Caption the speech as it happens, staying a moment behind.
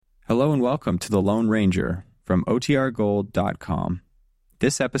Hello and welcome to The Lone Ranger from OTRGold.com.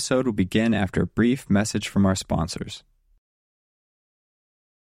 This episode will begin after a brief message from our sponsors.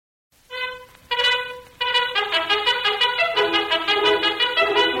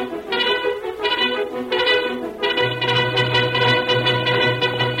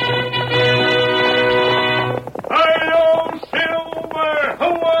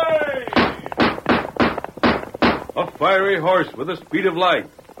 A fiery horse with the speed of light,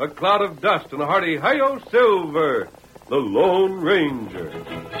 a cloud of dust, and a hearty Hi-Yo Silver, the Lone Ranger.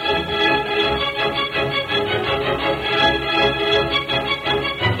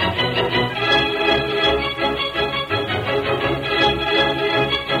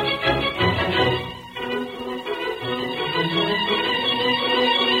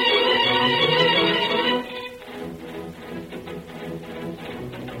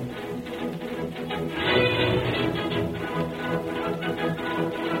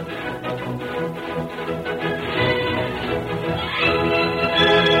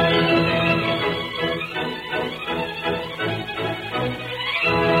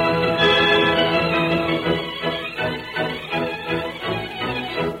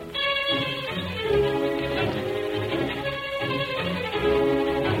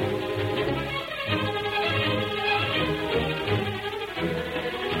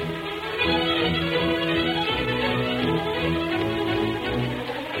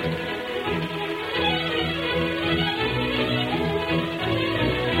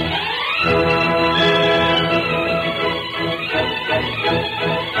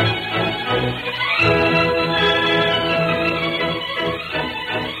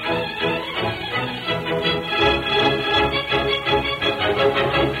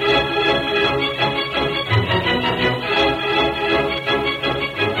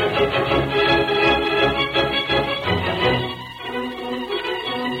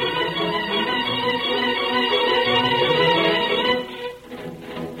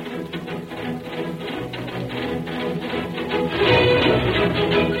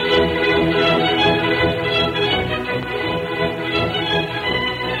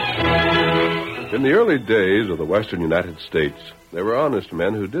 In the early days of the western United States, there were honest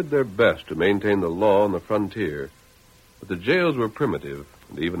men who did their best to maintain the law on the frontier. But the jails were primitive,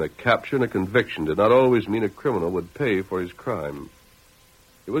 and even a capture and a conviction did not always mean a criminal would pay for his crime.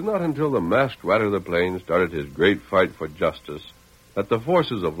 It was not until the masked rider of the plains started his great fight for justice that the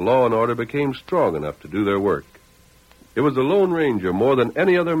forces of law and order became strong enough to do their work. It was the Lone Ranger, more than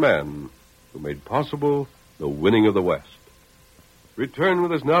any other man, who made possible the winning of the West. Return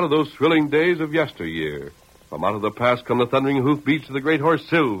with us now to those thrilling days of yesteryear. From out of the past come the thundering hoofbeats of the great horse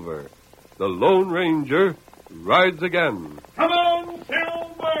Silver. The Lone Ranger rides again. Come on,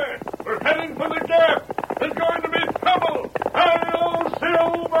 Silver! We're heading for the gap! There's going to be trouble! Hi-yo,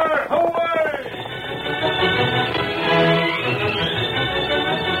 Silver! Away!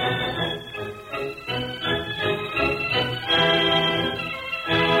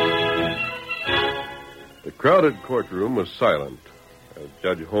 The crowded courtroom was silent as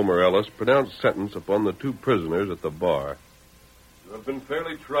Judge Homer Ellis pronounced sentence upon the two prisoners at the bar. You have been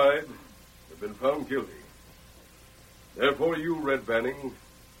fairly tried. You've been found guilty. Therefore, you, Red Banning,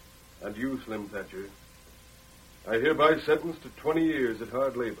 and you, Slim Thatcher, I hereby sentence to 20 years at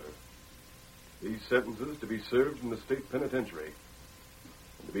hard labor. These sentences to be served in the state penitentiary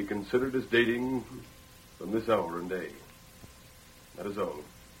and to be considered as dating from this hour and day. That is all.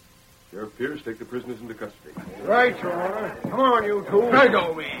 Sheriff Pierce, take the prisoners into custody. Right, Your Honor. Come on, you two. Right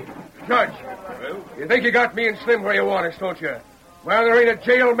on me. Judge, Well, you think you got me and Slim where you want us, don't you? Well, there ain't a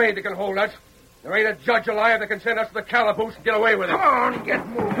jailmaid that can hold us. There ain't a judge alive that can send us to the calaboose and get away with it. Come on, get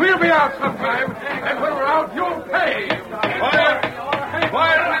moving. We'll be out sometime, and when we're out, you'll pay. quiet!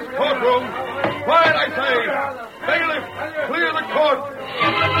 Quiet in this courtroom! Quiet, I say! Bailiff, clear the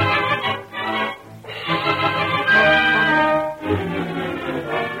court!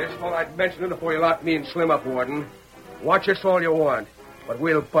 Just thought I'd mention it before you lock me and Slim up, Warden. Watch us all you want, but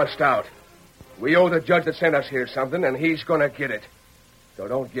we'll bust out. We owe the judge that sent us here something, and he's going to get it. So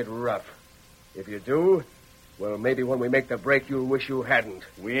don't get rough. If you do, well, maybe when we make the break, you'll wish you hadn't.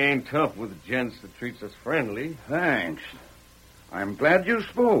 We ain't tough with gents that treats us friendly. Thanks. I'm glad you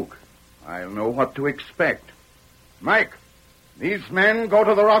spoke. I'll know what to expect. Mike, these men go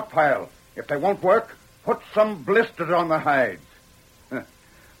to the rock pile. If they won't work, put some blisters on the hides.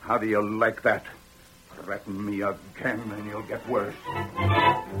 How do you like that? Threaten me again, and you'll get worse.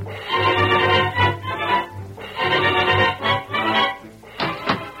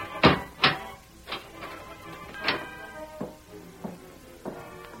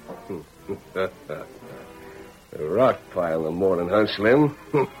 A rock pile in the morning huh, Slim?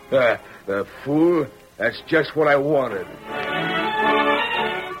 The fool. That's just what I wanted.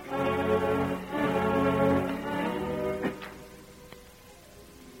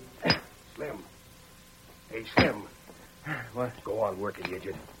 Slim. Hey, Slim. What? Go on working, you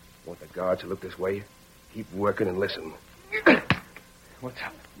idiot. Want the guards to look this way? Keep working and listen. What's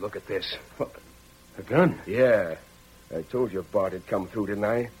up? Look at this. What? A gun? Yeah. I told you Bart had come through, didn't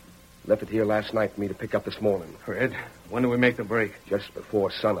I? Left it here last night for me to pick up this morning. Fred, when do we make the break? Just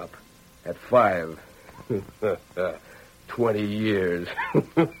before sunup. At 5. 20 years.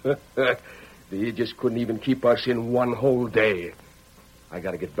 They just couldn't even keep us in one whole day. I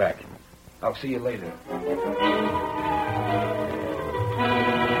gotta get back. I'll see you later.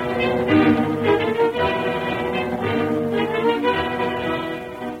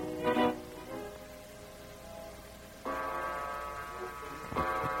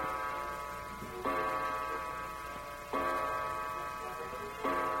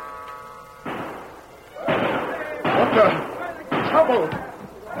 Trouble!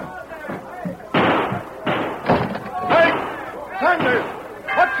 Mike! Sanders!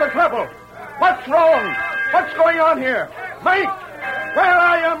 What's the trouble? What's wrong? What's going on here? Mike! Where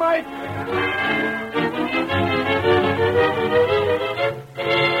are you, Mike?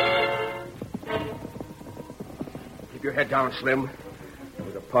 Keep your head down, Slim.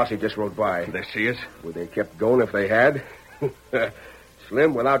 The posse just rode by. Did they see us? Would they kept going if they had?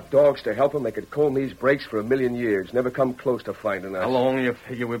 Slim, without dogs to help them, they could comb these breaks for 1,000,000 years. Never come close to finding us. How long you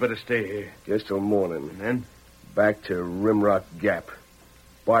figure we better stay here? Just till morning. And then? Back to Rimrock Gap.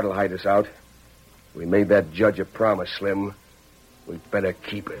 Bart'll hide us out. We made that judge a promise, Slim. We'd better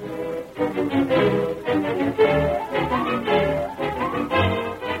keep it.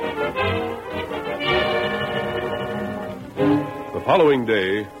 The following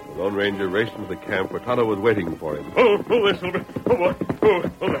day, the Lone Ranger raced into the camp where Tonto was waiting for him. Oh, there, Silver. Oh, boy. Oh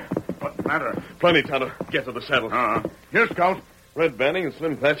there. What's the matter? Plenty, Tonto. Get to the saddle. Here, Scout. Red Banning and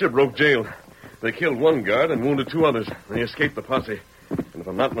Slim Thatcher broke jail. They killed one guard and wounded 2 others. They escaped the posse. And if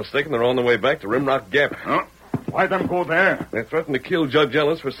I'm not mistaken, they're on their way back to Rimrock Gap. Huh? Why them go there? They threatened to kill Judge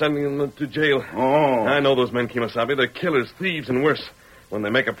Ellis for sending them to jail. Oh. I know those men, Kemosabe. They're killers, thieves, and worse. When they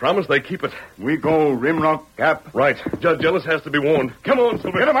make a promise, they keep it. We go Rimrock Gap. Right. Judge Ellis has to be warned. Come on,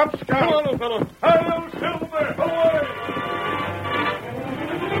 Silver. Get him up, Scout. Come on, old fellow. Hello, Silver! Away!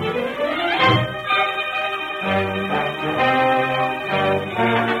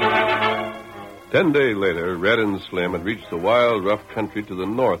 10 days later, Red and Slim had reached the wild, rough country to the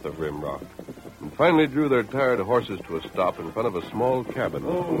north of Rimrock and finally drew their tired horses to a stop in front of a small cabin.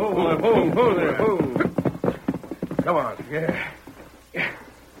 Oh, there. Come on. Yeah.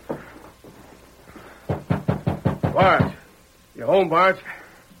 Bart. You home, Bart?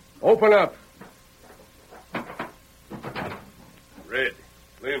 Open up. Red,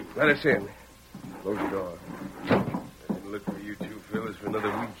 Slim. Let us in. Close the door. I didn't look for you two fellas for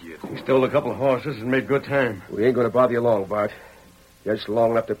another week yet. He stole a couple of horses and made good time. We ain't going to bother you long, Bart. Just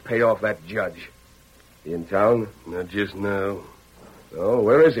long enough to pay off that judge. He in town? Not just now. Oh,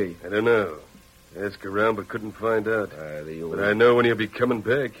 where is he? I don't know. Asked around but couldn't find out. But I know when he'll be coming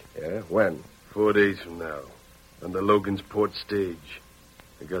back. Yeah, when? 4 days from now. On the Logan's Port stage.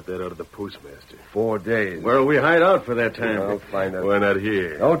 I got that out of the postmaster. 4 days. Where'll we hide out for that time? I'll find out. Why not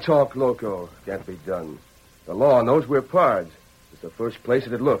here? Don't talk loco. Can't be done. The law knows we're pards. It's the first place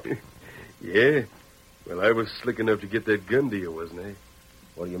it'd look. Yeah? Well, I was slick enough to get that gun to you, wasn't I?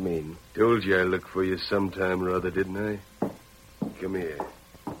 What do you mean? Told you I'd look for you sometime or other, didn't I? Come here.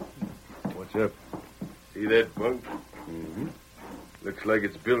 What's up? See that bunk? Mm-hmm. Looks like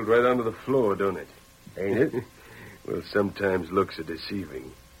it's built right onto the floor, don't it? Ain't it? Well, sometimes looks are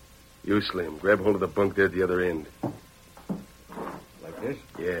deceiving. You, Slim, grab hold of the bunk there at the other end. Like this?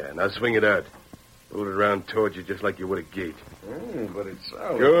 Yeah, now swing it out. Hold it around towards you just like you would a gate. But it's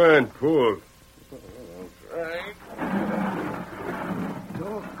solid. Go on, pull. Right.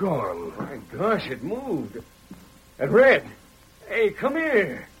 Doggone. My gosh, it moved. And Red. Hey, come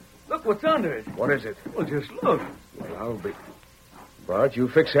here. Look what's under it. What is it? Well, just look. Well, I'll be... Bart, you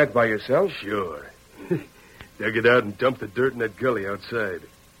fix that by yourself? Sure. Dug it out and dumped the dirt in that gully outside.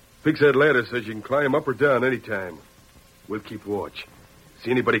 Fix that ladder so you can climb up or down any time. We'll keep watch. See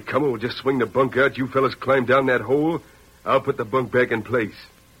anybody coming, we'll just swing the bunk out. You fellas climb down that hole. I'll put the bunk back in place.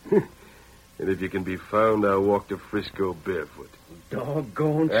 And if you can be found, I'll walk to Frisco barefoot.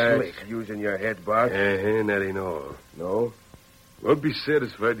 Doggone That's slick. using your head, Bart. And that ain't all. No? Won't be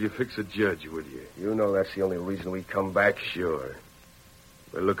satisfied you fix a judge, would you? You know that's the only reason we come back. Sure.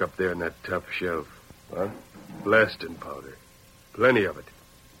 Well, look up there on that top shelf. Huh? Blasting powder. Plenty of it.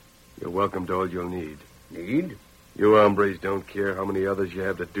 You're welcome to all you'll need. Need? You hombres don't care how many others you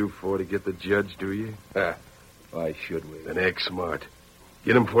have to do for to get the judge, do you? Why should we? Then act smart.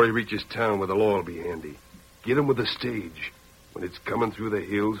 Get him before he reaches town where the law will be handy. Get him with the stage when it's coming through the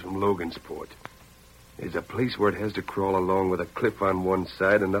hills from Logansport. There's a place where it has to crawl along with a cliff on one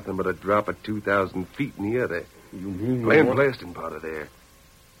side and nothing but a drop of 2,000 feet in the other. You mean... Land blasting powder there.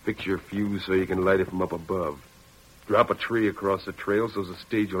 Fix your fuse so you can light it from up above. Drop a tree across the trail so the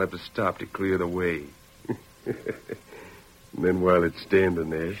stage will have to stop to clear the way. And then while it's standing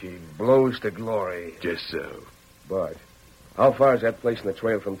there... She blows to glory. Just so. Bart, how far is that place in the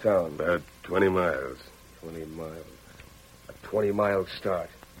trail from town? About 20 miles. 20 miles. A 20-mile start.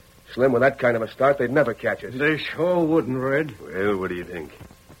 Slim, with that kind of a start, they'd never catch us. They sure wouldn't, Red. Well, what do you think?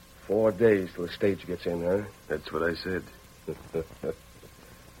 4 days till the stage gets in, huh? That's what I said.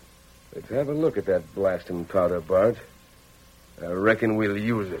 Let's have a look at that blasting powder, Bart. I reckon we'll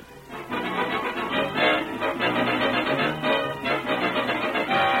use it.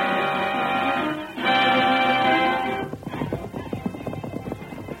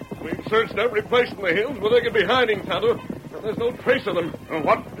 We've searched every place in the hills where they could be hiding, Tonto. But there's no trace of them.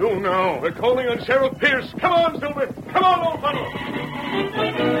 What do now? We're calling on Sheriff Pierce. Come on, Silver. Come on, old fellow.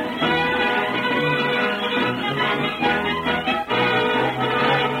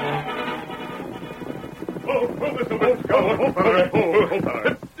 Hold this, Silver. Hold,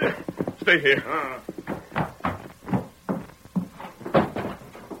 fellow. Stay here.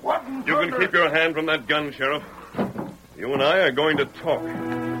 What? You can keep your hand from that gun, Sheriff. You and I are going to talk.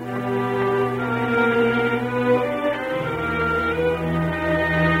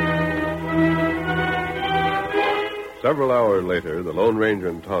 Several hours later, the Lone Ranger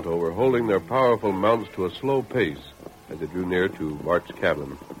and Tonto were holding their powerful mounts to a slow pace as they drew near to Bart's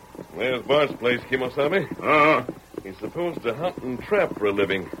cabin. There's Bart's place, Kimosabe. He's supposed to hunt and trap for a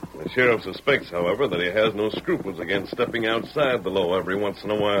living. The sheriff suspects, however, that he has no scruples against stepping outside the law every once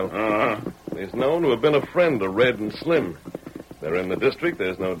in a while. He's known to have been a friend of Red and Slim. They're in the district.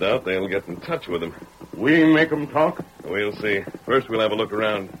 There's no doubt they'll get in touch with him. We make them talk? We'll see. First, we'll have a look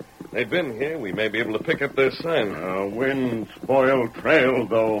around. They've been here. We may be able to pick up their sign. Wind spoiled trail,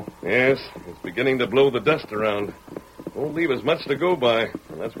 though. Yes, it's beginning to blow the dust around. Won't leave us much to go by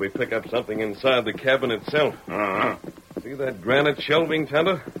unless we pick up something inside the cabin itself. See that granite shelving,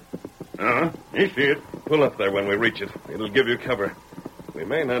 Tonto? You see it. Pull up there when we reach it. It'll give you cover. We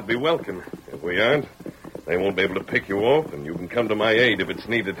may not be welcome. If we aren't, they won't be able to pick you off, and you can come to my aid if it's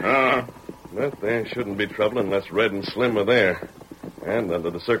needed. But there shouldn't be trouble unless Red and Slim are there. And under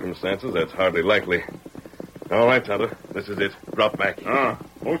the circumstances, that's hardly likely. All right, Tonto. This is it. Drop back.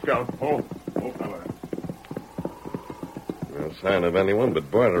 Hold, Scout. Hold, fella. No sign of anyone but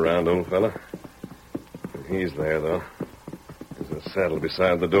Bart around, old fella. He's there, though. There's a saddle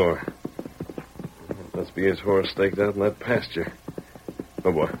beside the door. It must be his horse staked out in that pasture.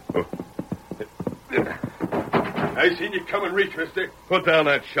 Oh, boy. Oh. I seen you come and reach, mister. Put down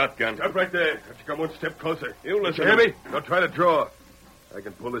that shotgun. Stop right there. Have you come one step closer. You listen. Hear me? Don't try to draw. I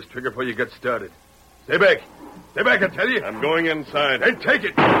can pull this trigger before you get started. Stay back. Stay back, I tell you. I'm going inside. Then take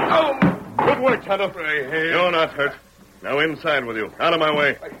it. Oh! Good work, Tonto. You're not hurt. Now inside with you. Out of my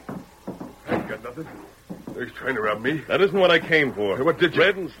way. I ain't got nothing. They're trying to rob me. That isn't what I came for. Hey, what did you...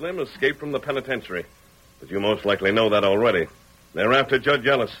 Red and Slim escaped from the penitentiary. But you most likely know that already. They're after Judge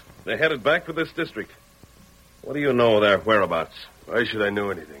Ellis. They're headed back for this district. What do you know of their whereabouts? Why should I know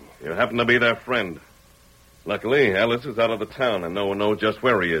anything? You happen to be their friend. Luckily, Ellis is out of the town and no one knows just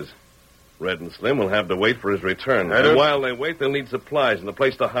where he is. Red and Slim will have to wait for his return. And while they wait, they'll need supplies and a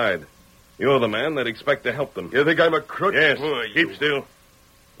place to hide. You're the man they'd expect to help them. You think I'm a crook? Yes. Oh, Keep still.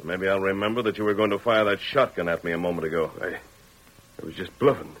 Maybe I'll remember that you were going to fire that shotgun at me a moment ago. I was just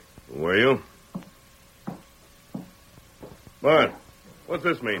bluffing. Were you? Bart, what's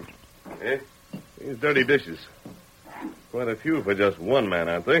this mean? These dirty dishes. Quite a few for just one man,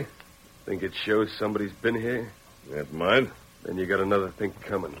 aren't they? Think it shows somebody's been here? It might. Then you got another thing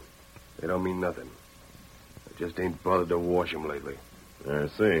coming. They don't mean nothing. I just ain't bothered to wash them lately. I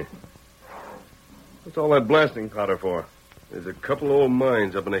see. What's all that blasting powder for? There's a couple old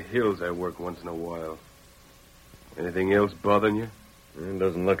mines up in the hills I work once in a while. Anything else bothering you? It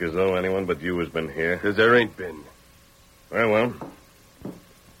doesn't look as though anyone but you has been here. 'Cause there ain't been. Very well.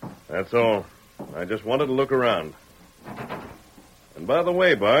 That's all. I just wanted to look around. And by the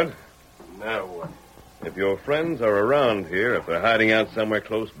way, Bart... Now what? If your friends are around here, if they're hiding out somewhere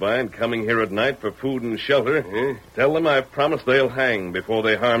close by and coming here at night for food and shelter, tell them I've promised they'll hang before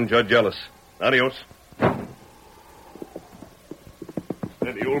they harm Judge Ellis. Adios.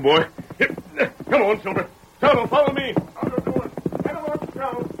 Steady, old boy. Come on, Silver. Tonto, follow me. How you doing? Get him up,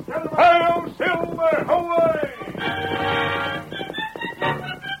 Scout. Get him up. Hi-yo, Silver! Away!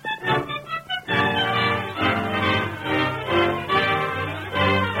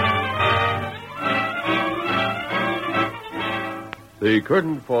 The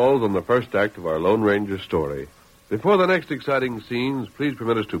curtain falls on the first act of our Lone Ranger story. Before the next exciting scenes, please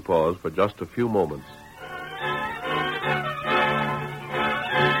permit us to pause for just a few moments.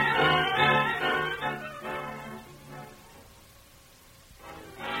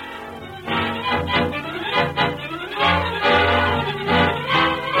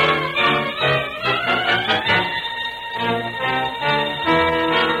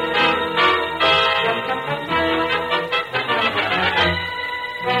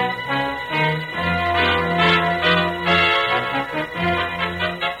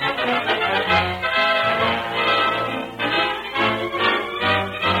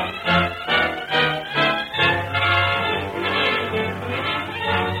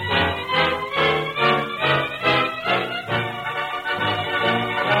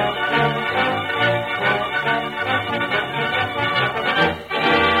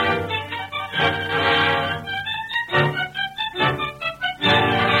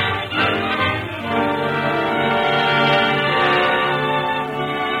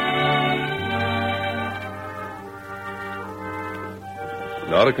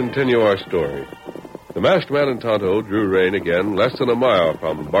 Now to continue our story. The masked man and Tonto drew rein again less than a mile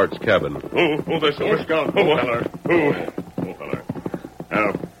from Bart's cabin. Oh, there's Silver Scout. Oh, feller. Oh, feller.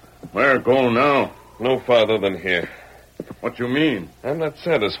 Now, where going now? No farther than here. What you mean? I'm not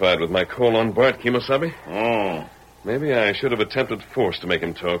satisfied with my call on Bart, Kemosabe. Oh. Maybe I should have attempted force to make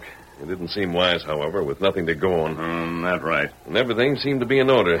him talk. It didn't seem wise, however, with nothing to go on. That right. And everything seemed to be in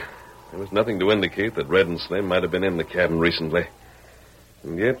order. There was nothing to indicate that Red and Slim might have been in the cabin recently.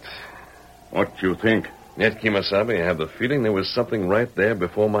 And yet... What you think? Yet, Kemosabe, I have the feeling there was something right there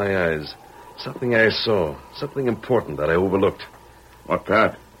before my eyes. Something I saw. Something important that I overlooked. What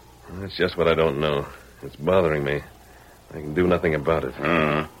that? That's just what I don't know. It's bothering me. I can do nothing about it.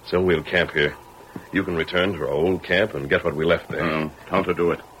 So we'll camp here. You can return to our old camp and get what we left there. Tonto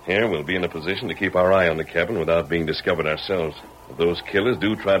do it. Here, we'll be in a position to keep our eye on the cabin without being discovered ourselves. If those killers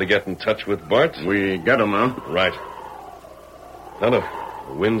do try to get in touch with Bart... We get them, huh? Right. Tonto,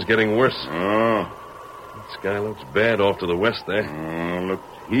 the wind's getting worse. Oh. The sky looks bad off to the west there. Looks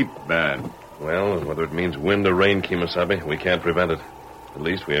heap bad. Well, whether it means wind or rain, Kemosabe, we can't prevent it. At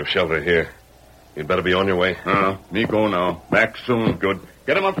least we have shelter here. You'd better be on your way. Me go now. Back soon. Good.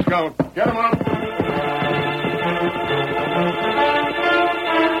 Get him up, Scout. Get him up.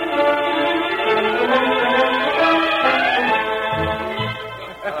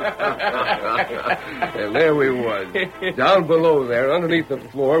 And there we was, down below there, underneath the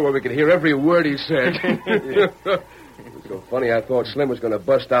floor, where we could hear every word he said. It was so funny, I thought Slim was going to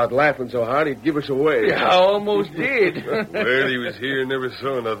bust out laughing so hard he'd give us away. Yeah, I almost did. Well, he was here and never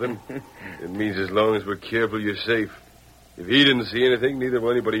saw nothing. It means as long as we're careful, you're safe. If he didn't see anything, neither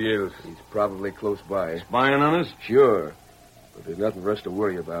will anybody else. He's probably close by. Spying on us? Sure. But there's nothing for us to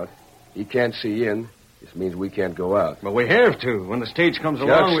worry about. He can't see in. This means we can't go out. But we have to. When the stage comes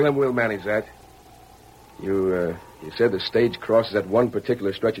along... Slim, we'll manage that. You said the stage crosses that one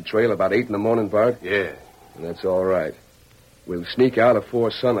particular stretch of trail about 8 in the morning, Bart? Yeah. And that's all right. We'll sneak out afore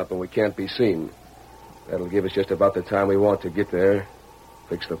sunup and we can't be seen. That'll give us just about the time we want to get there.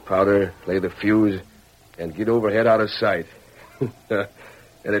 Fix the powder, lay the fuse, and get overhead out of sight. And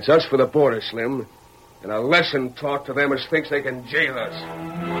it's us for the border, Slim. And a lesson taught to them as thinks they can jail us.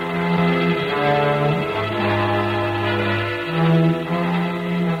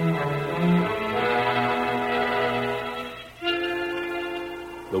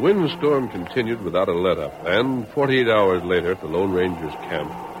 The windstorm continued without a let-up, and 48 hours later at the Lone Ranger's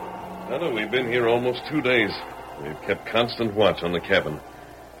camp. Tonto, we've been here almost 2 days. We've kept constant watch on the cabin,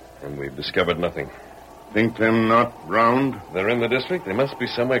 and we've discovered nothing. Think them not round? They're in the district. They must be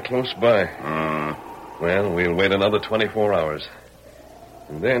somewhere close by. Well, we'll wait another 24 hours.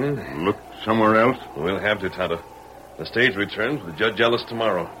 And then... Look somewhere else? We'll have to, Tonto. The stage returns with Judge Ellis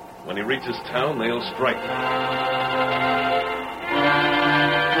tomorrow. When he reaches town, they'll strike.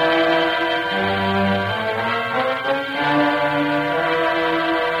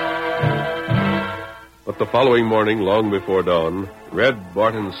 But the following morning, long before dawn, Red,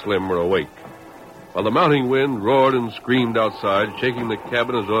 Bart, and Slim were awake. While the mounting wind roared and screamed outside, shaking the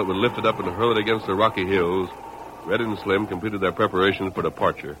cabin as though it would lift it up and hurl it against the rocky hills, Red and Slim completed their preparations for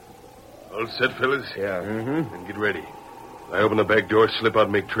departure. All set, fellas? Yeah. Then get ready. I open the back door, slip out,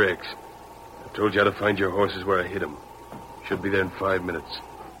 and make tracks. I told you how to find your horses where I hid them. Should be there in 5 minutes.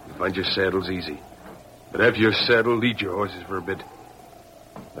 You'll find your saddles easy. But after you're saddled, lead your horses for a bit.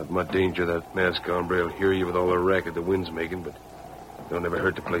 Not much danger that masked hombre will hear you with all the racket the wind's making, but it'll never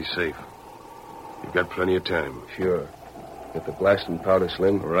hurt to play safe. You've got plenty of time. Sure. Get the blasting powder,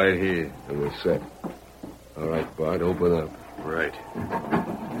 Slim. Right here. And we're set. All right, Bart, open up. Right.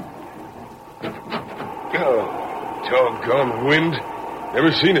 Oh, doggone wind.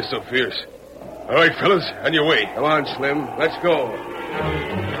 Never seen it so fierce. All right, fellas, on your way. Come on, Slim. Let's go.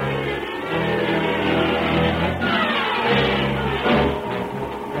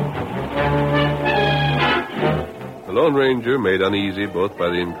 The Lone Ranger, made uneasy both by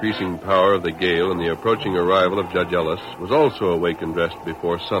the increasing power of the gale and the approaching arrival of Judge Ellis, was also awake and dressed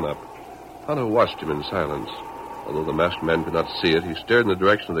before sunup. Tonto watched him in silence. Although the masked man could not see it, he stared in the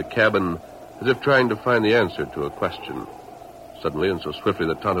direction of the cabin as if trying to find the answer to a question. Suddenly, and so swiftly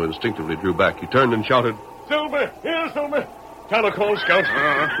that Tonto instinctively drew back, he turned and shouted, Silver! Here, Silver! Tonto called, Scout.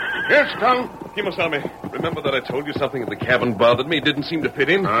 Yes, Tom. Kimasami, remember that I told you something at the cabin bothered me, didn't seem to fit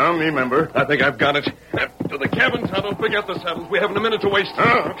in? Remember. I think I've got it. To the cabin, Tonto. Pick up the saddles. We haven't a minute to waste.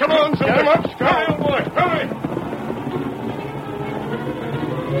 Come on, Silver. Get him up, Scout. Hurry, old boy. Hurry.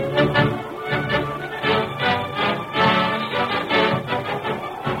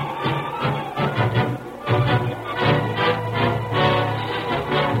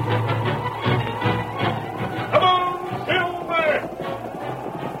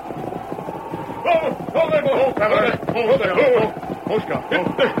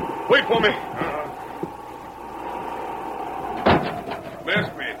 Wait for me.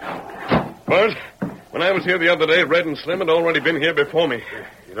 Masked man. Bart, when I was here the other day, Red and Slim had already been here before me.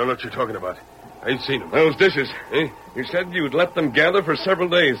 You don't know what you're talking about. I ain't seen them. Those dishes, eh? You said you'd let them gather for several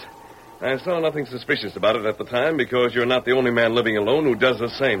days. I saw nothing suspicious about it at the time because you're not the only man living alone who does the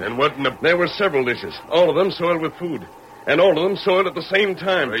same. And what in the... There were several dishes, all of them soiled with food. And all of them soiled at the same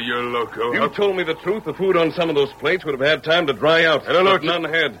time. Hey, you're loco. You told me the truth. The food on some of those plates would have had time to dry out. I don't know but none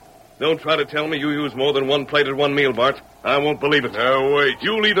had. Don't try to tell me you use more than one plate at one meal, Bart. I won't believe it. Now, wait.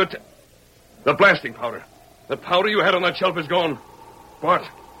 You'll either... The blasting powder. The powder you had on that shelf is gone. Bart,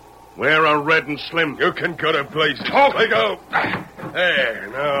 where are Red and Slim? You can go to places. Talk. Let go. There,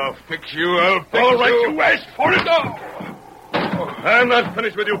 now I'll fix you. I'll fix All right, you. you asked for it. No. I'm not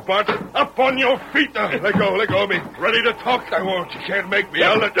finished with you, Bart. Up on your feet. Let go of me. Ready to talk? I won't. You can't make me.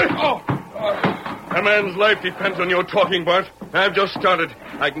 I'll let you. A man's life depends on your talking, Bart. I've just started.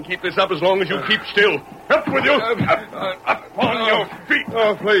 I can keep this up as long as you keep still. Up with you. Up on your feet.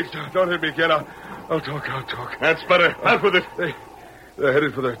 Oh, please, don't hit me again. I'll talk. That's better. Out with it. They're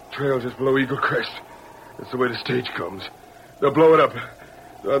headed for the trail just below Eagle Crest. That's the way the stage comes. They'll blow it up.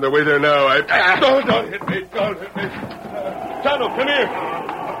 They're on their way there now. Don't hit me. Don't hit me. Tonto, come here.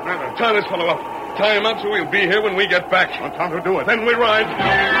 Tie this fellow up. Tie him up so we'll be here when we get back. Want Tonto to do it. Then we ride.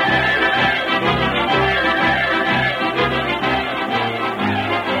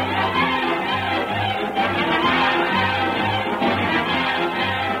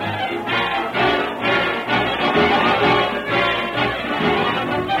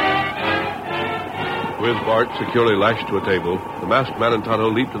 With Bart securely lashed to a table, the masked man and Tonto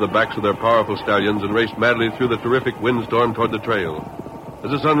leaped to the backs of their powerful stallions and raced madly through the terrific windstorm toward the trail.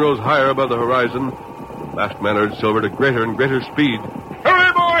 As the sun rose higher above the horizon, the masked man urged Silver to greater and greater speed.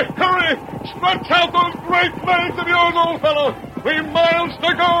 Hurry, boy, hurry! Stretch out those great legs of yours, old fellow! We've miles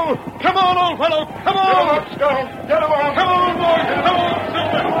to go! Come on, old fellow! Come on! Get him up, Scout. Get him up. Come on, boy! Come on,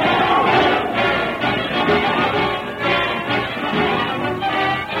 Silver!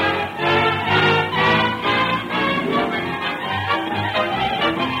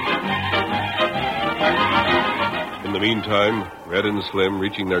 In the meantime, Red and Slim,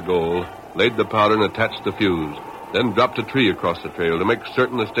 reaching their goal, laid the powder and attached the fuse, then dropped a tree across the trail to make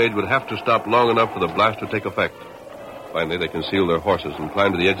certain the stage would have to stop long enough for the blast to take effect. Finally, they concealed their horses and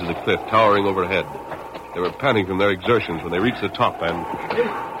climbed to the edge of the cliff, towering overhead. They were panting from their exertions when they reached the top and...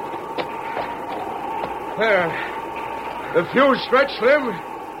 There. The fuse stretched, Slim.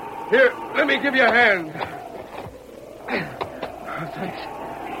 Here, let me give you a hand. Oh, thanks.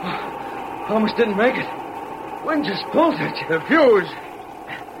 Almost didn't make it. Wind just pulled it. The fuse.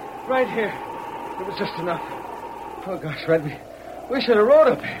 Right here. It was just enough. Oh, gosh, Red, we should have rode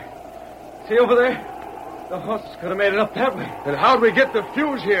up here. See over there? The horses could have made it up that way. And how'd we get the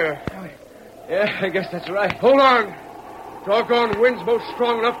fuse here? Yeah, I guess that's right. Hold on. Doggone wind's most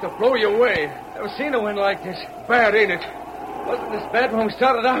strong enough to blow you away. Never seen a wind like this. Bad, ain't it? Wasn't this bad when we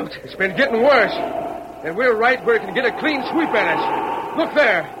started out? It's been getting worse. And we're right where it can get a clean sweep at us. Look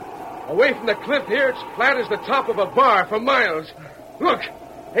there. Away from the cliff here, it's flat as the top of a bar for miles. Look.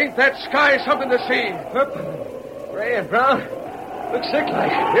 Ain't that sky something to see? Purple, gray, and brown. Looks sick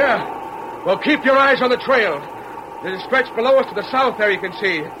like. Yeah. Well, keep your eyes on the trail. There's a stretch below us to the south there you can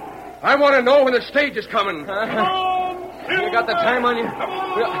see. I want to know when the stage is coming. You got the time on you?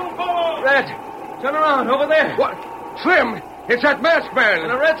 Red, turn around, over there. What? Slim, it's that masked man. And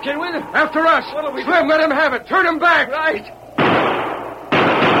the redskin with him. After us. Slim, let him have it. Turn him back. Right.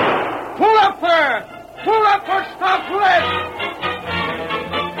 Pull up there. Pull up or stop Red.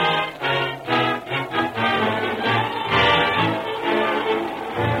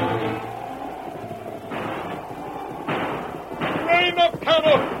 Rain up,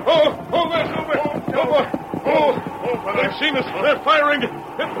 Tonto. Oh, there's Silver. Oh, they've seen us. They're firing.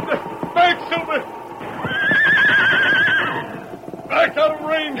 Back, Silver. Back out of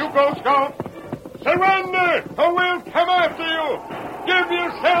range. You go, Scout. Surrender, or we'll come after you. Give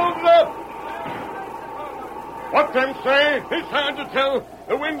yourselves up. What them say? It's hard to tell.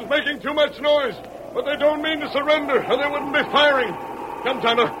 The wind's making too much noise. But they don't mean to surrender, or they wouldn't be firing. Come,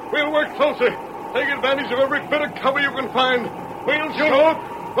 Tonto. We'll work closer. Take advantage of every bit of cover you can find. We'll shoot.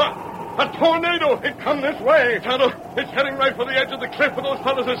 What? A tornado! It come this way. Tonto, it's heading right for the edge of the cliff where those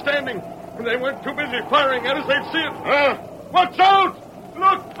fellows are standing. And they weren't too busy firing at us, they'd see it. Watch out!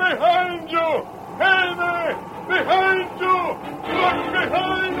 Look behind you! Hey there! Behind you! Look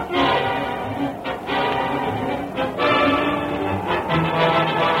behind you!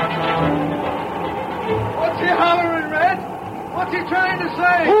 What's he hollering, Red? What's he trying to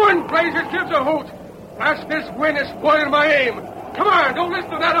say? Who in blazes gives a hoot? Blast, this wind is spoiling my aim. Come on, don't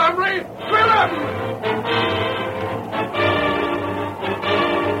listen to that, hombre. Drill him!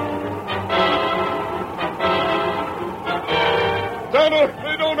 Donald,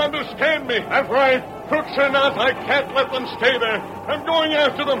 they don't understand me. That's right. Crooks or not, I can't let them stay there. I'm going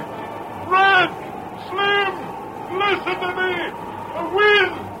after them. Red! Slim! Listen to me! The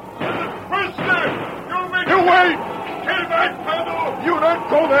wind! And the prisoner! You wait! Stay back, Tonto! You don't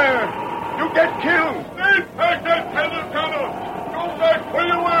go there! You get killed! Stay back, that tether, Tonto! Go back where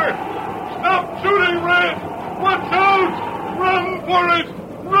you were! Stop shooting, Red! Watch out! Run for it!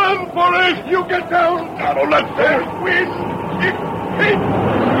 Run for it! You get down! Tonto, let go! Wind!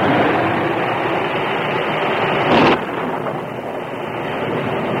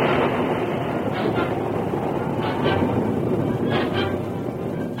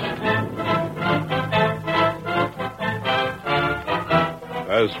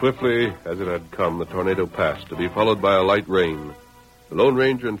 As swiftly as it had come, the tornado passed, to be followed by a light rain. The Lone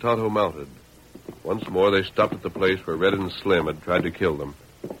Ranger and Tonto mounted. Once more, they stopped at the place where Red and Slim had tried to kill them.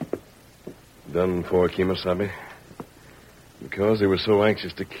 Done for, Kemosabe. Because they were so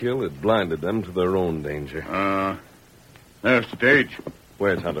anxious to kill, it blinded them to their own danger. There's Stage.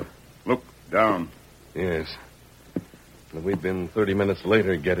 Where, Tonto? Look, down. Yes. Well, we've been 30 minutes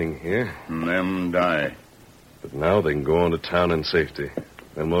later getting here. And them die. But now they can go on to town in safety.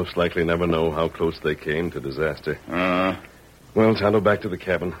 They'll most likely never know how close they came to disaster. Well, Tonto, back to the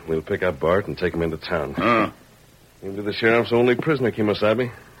cabin. We'll pick up Bart and take him into town. He'll be the sheriff's only prisoner,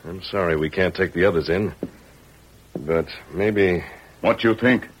 Kemosabe. I'm sorry we can't take the others in. But maybe... What you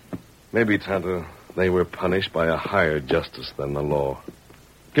think? Maybe, Tonto, they were punished by a higher justice than the law.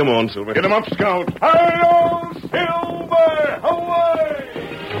 Come on, Silver. Get him up, Scout. Hi-yo, Silver! Away!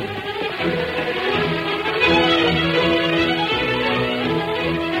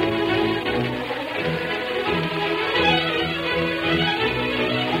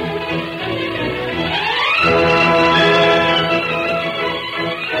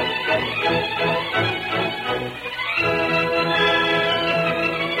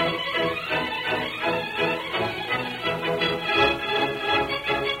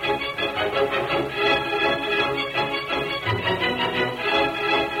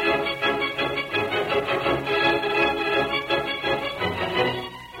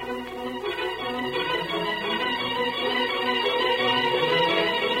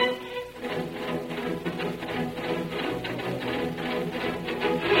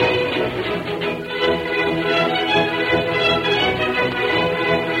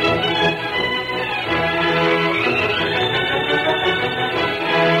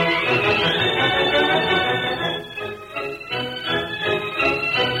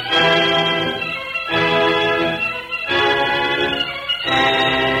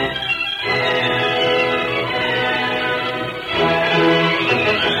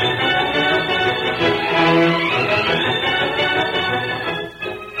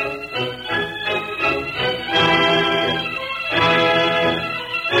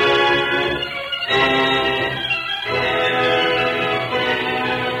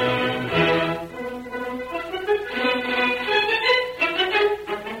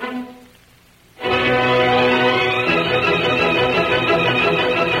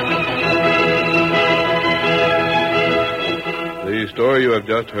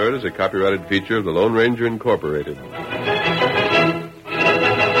 just heard is a copyrighted feature of the Lone Ranger Incorporated.